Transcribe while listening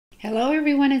Hello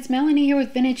everyone, it's Melanie here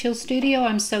with Vintage Hill Studio.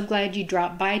 I'm so glad you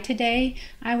dropped by today.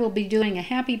 I will be doing a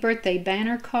happy birthday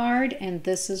banner card and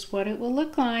this is what it will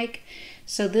look like.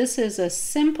 So this is a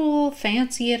simple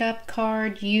fancy it up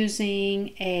card using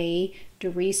a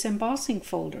Doris embossing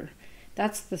folder.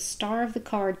 That's the star of the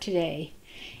card today.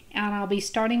 And I'll be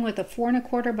starting with a 4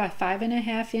 1/4 by 5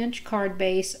 1/2 inch card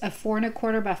base, a 4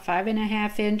 1/4 by 5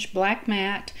 1/2 inch black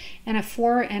matte, and a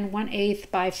 4 1/8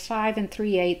 by 5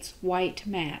 3/8 white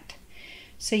matte.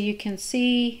 So you can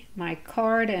see my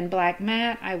card and black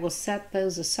matte. I will set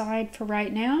those aside for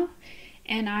right now,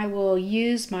 and I will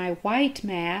use my white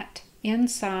matte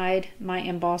inside my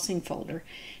embossing folder.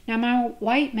 Now my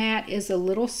white matte is a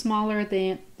little smaller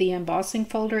than the embossing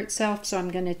folder itself, so I'm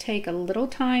going to take a little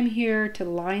time here to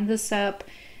line this up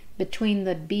between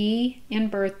the B in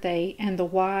birthday and the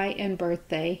Y in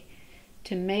birthday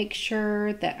to make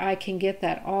sure that I can get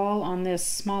that all on this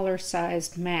smaller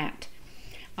sized mat.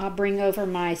 I'll bring over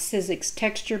my Sizzix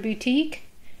Texture Boutique,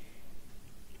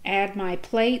 add my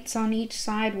plates on each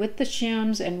side with the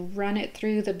shims and run it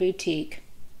through the boutique,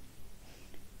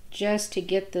 just to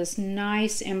get this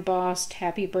nice embossed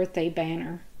happy birthday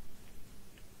banner.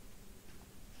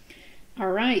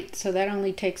 Alright, so that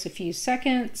only takes a few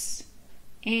seconds,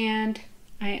 and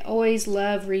I always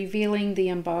love revealing the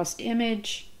embossed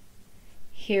image.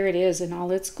 Here it is in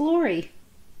all its glory.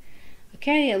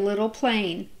 Okay, a little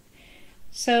plain.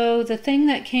 So the thing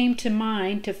that came to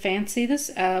mind to fancy this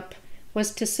up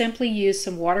was to simply use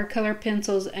some watercolor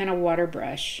pencils and a water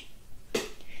brush.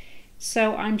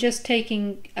 So I'm just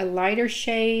taking a lighter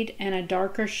shade and a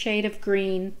darker shade of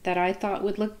green that I thought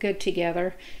would look good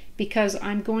together, because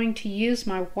I'm going to use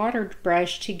my water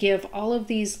brush to give all of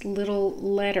these little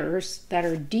letters that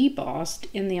are debossed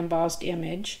in the embossed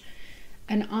image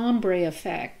an ombre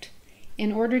effect.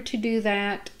 In order to do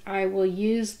that, I will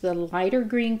use the lighter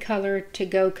green color to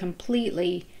go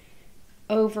completely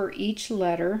over each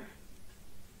letter,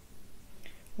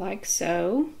 like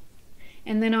so.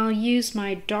 And then I'll use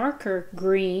my darker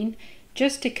green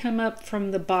just to come up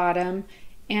from the bottom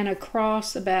and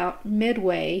across about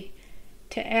midway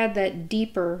to add that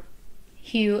deeper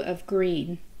hue of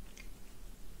green.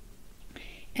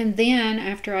 And then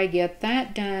after I get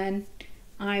that done,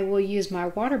 I will use my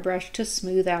water brush to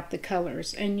smooth out the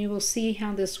colors, and you will see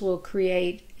how this will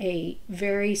create a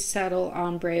very subtle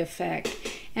ombre effect.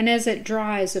 And as it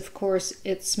dries, of course,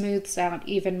 it smooths out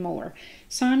even more.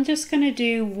 So I'm just going to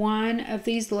do one of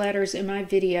these letters in my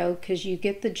video because you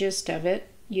get the gist of it.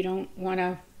 You don't want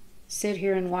to sit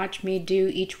here and watch me do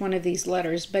each one of these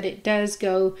letters, but it does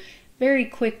go very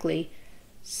quickly.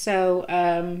 So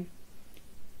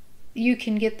you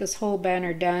can get this whole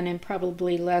banner done in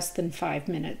probably less than 5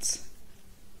 minutes.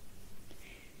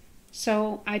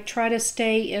 So I try to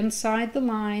stay inside the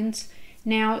lines.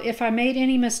 Now if I made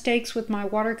any mistakes with my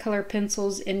watercolor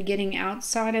pencils in getting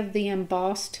outside of the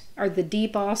embossed or the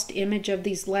debossed image of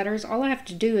these letters, all I have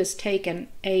to do is take an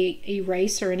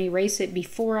eraser and erase it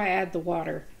before I add the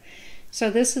water. So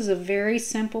this is a very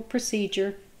simple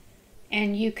procedure,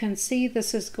 and you can see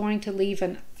this is going to leave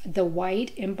the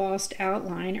white embossed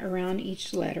outline around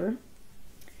each letter,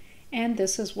 and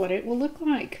this is what it will look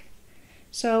like.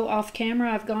 So off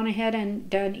camera I've gone ahead and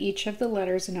done each of the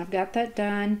letters, and I've got that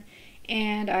done,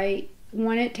 and I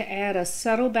want it to add a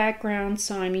subtle background,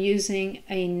 so I'm using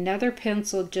another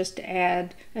pencil just to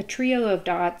add a trio of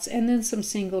dots and then some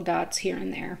single dots here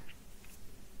and there.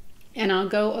 And I'll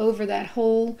go over that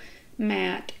whole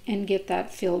mat and get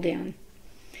that filled in.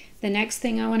 The next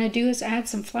thing I want to do is add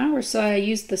some flowers, so I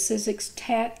used the Sizzix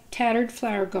Tattered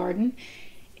Flower Garden,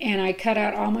 and I cut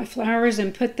out all my flowers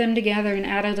and put them together and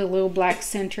added a little black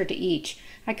center to each.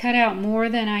 I cut out more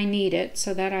than I needed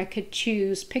so that I could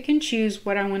pick and choose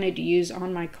what I wanted to use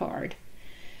on my card.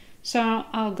 So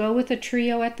I'll go with a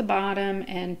trio at the bottom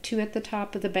and 2 at the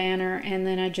top of the banner, and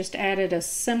then I just added a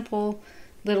simple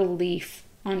little leaf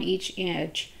on each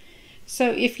edge.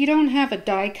 So if you don't have a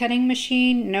die cutting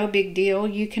machine, no big deal.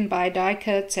 You can buy die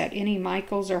cuts at any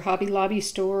Michaels or Hobby Lobby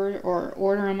store or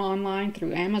order them online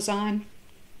through Amazon.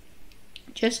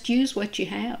 Just use what you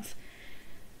have.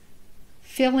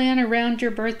 Fill in around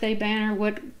your birthday banner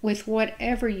with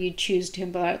whatever you choose to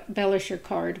embellish your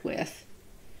card with.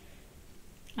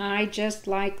 I just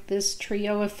like this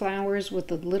trio of flowers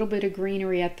with a little bit of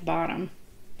greenery at the bottom.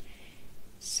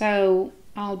 So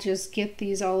I'll just get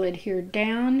these all adhered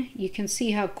down. You can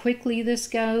see how quickly this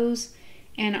goes,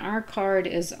 and our card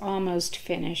is almost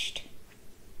finished.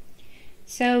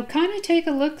 So kind of take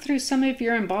a look through some of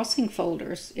your embossing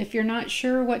folders. If you're not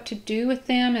sure what to do with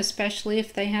them, especially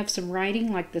if they have some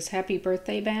writing like this happy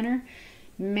birthday banner,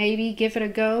 maybe give it a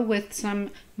go with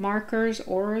some markers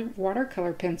or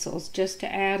watercolor pencils just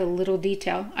to add a little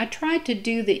detail. I tried to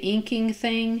do the inking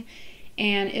thing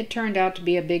and it turned out to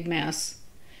be a big mess.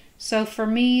 So for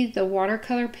me, the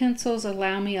watercolor pencils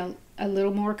allow me a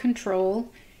little more control,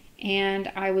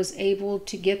 and I was able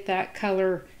to get that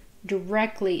color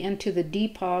directly into the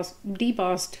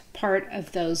debossed part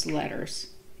of those letters.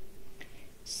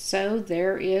 So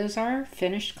there is our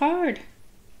finished card.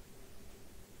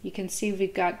 You can see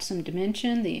we've got some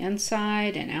dimension, the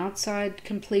inside and outside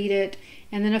completed,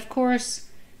 and then of course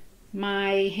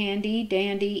my handy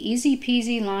dandy easy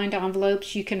peasy lined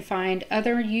envelopes. You can find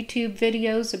other YouTube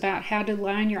videos about how to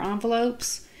line your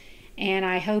envelopes, and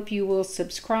I hope you will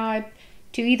subscribe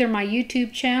to either my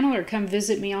YouTube channel or come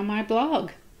visit me on my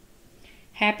blog.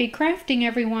 Happy crafting,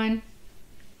 everyone!